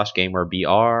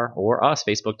 facebook.com/GameWareBR, or us,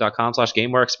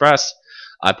 facebook.com/GameWareExpress.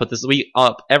 I put this week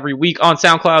up every week on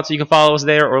SoundCloud, so you can follow us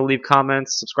there or leave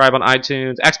comments. Subscribe on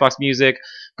iTunes, Xbox Music,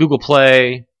 Google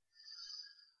Play.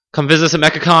 Come visit us at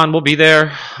MechaCon. We'll be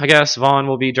there, I guess. Vaughn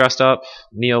will be dressed up.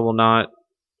 Neil will not.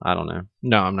 I don't know.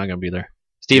 No, I'm not going to be there.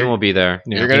 Steven will be there.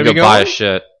 You're going to go buy a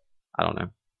shit. I don't know.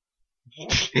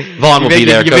 Vaughn will be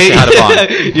there. Go say hi to Vaughn.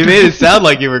 You made it sound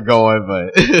like you were going,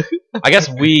 but I guess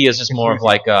we is just more of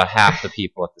like half the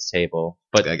people at this table.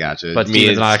 But I gotcha. But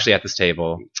Steven's not actually at this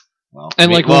table. Well,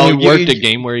 and like when we worked at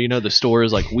GameWare, you know, the store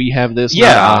is like, we have this,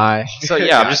 not I. So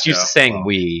yeah, I'm just used to saying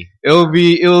we. It'll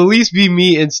at least be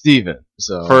me and Steven.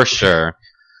 So for sure.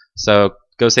 So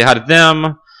go say hi to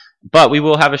them. But we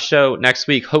will have a show next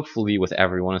week, hopefully with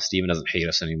everyone, if Steven doesn't hate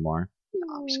us anymore.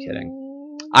 No, I'm just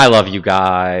kidding. I love you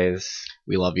guys.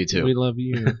 We love you too. We love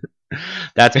you.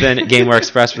 That's been GameWare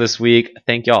Express for this week.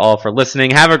 Thank y'all all for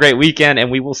listening. Have a great weekend,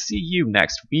 and we will see you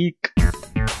next week.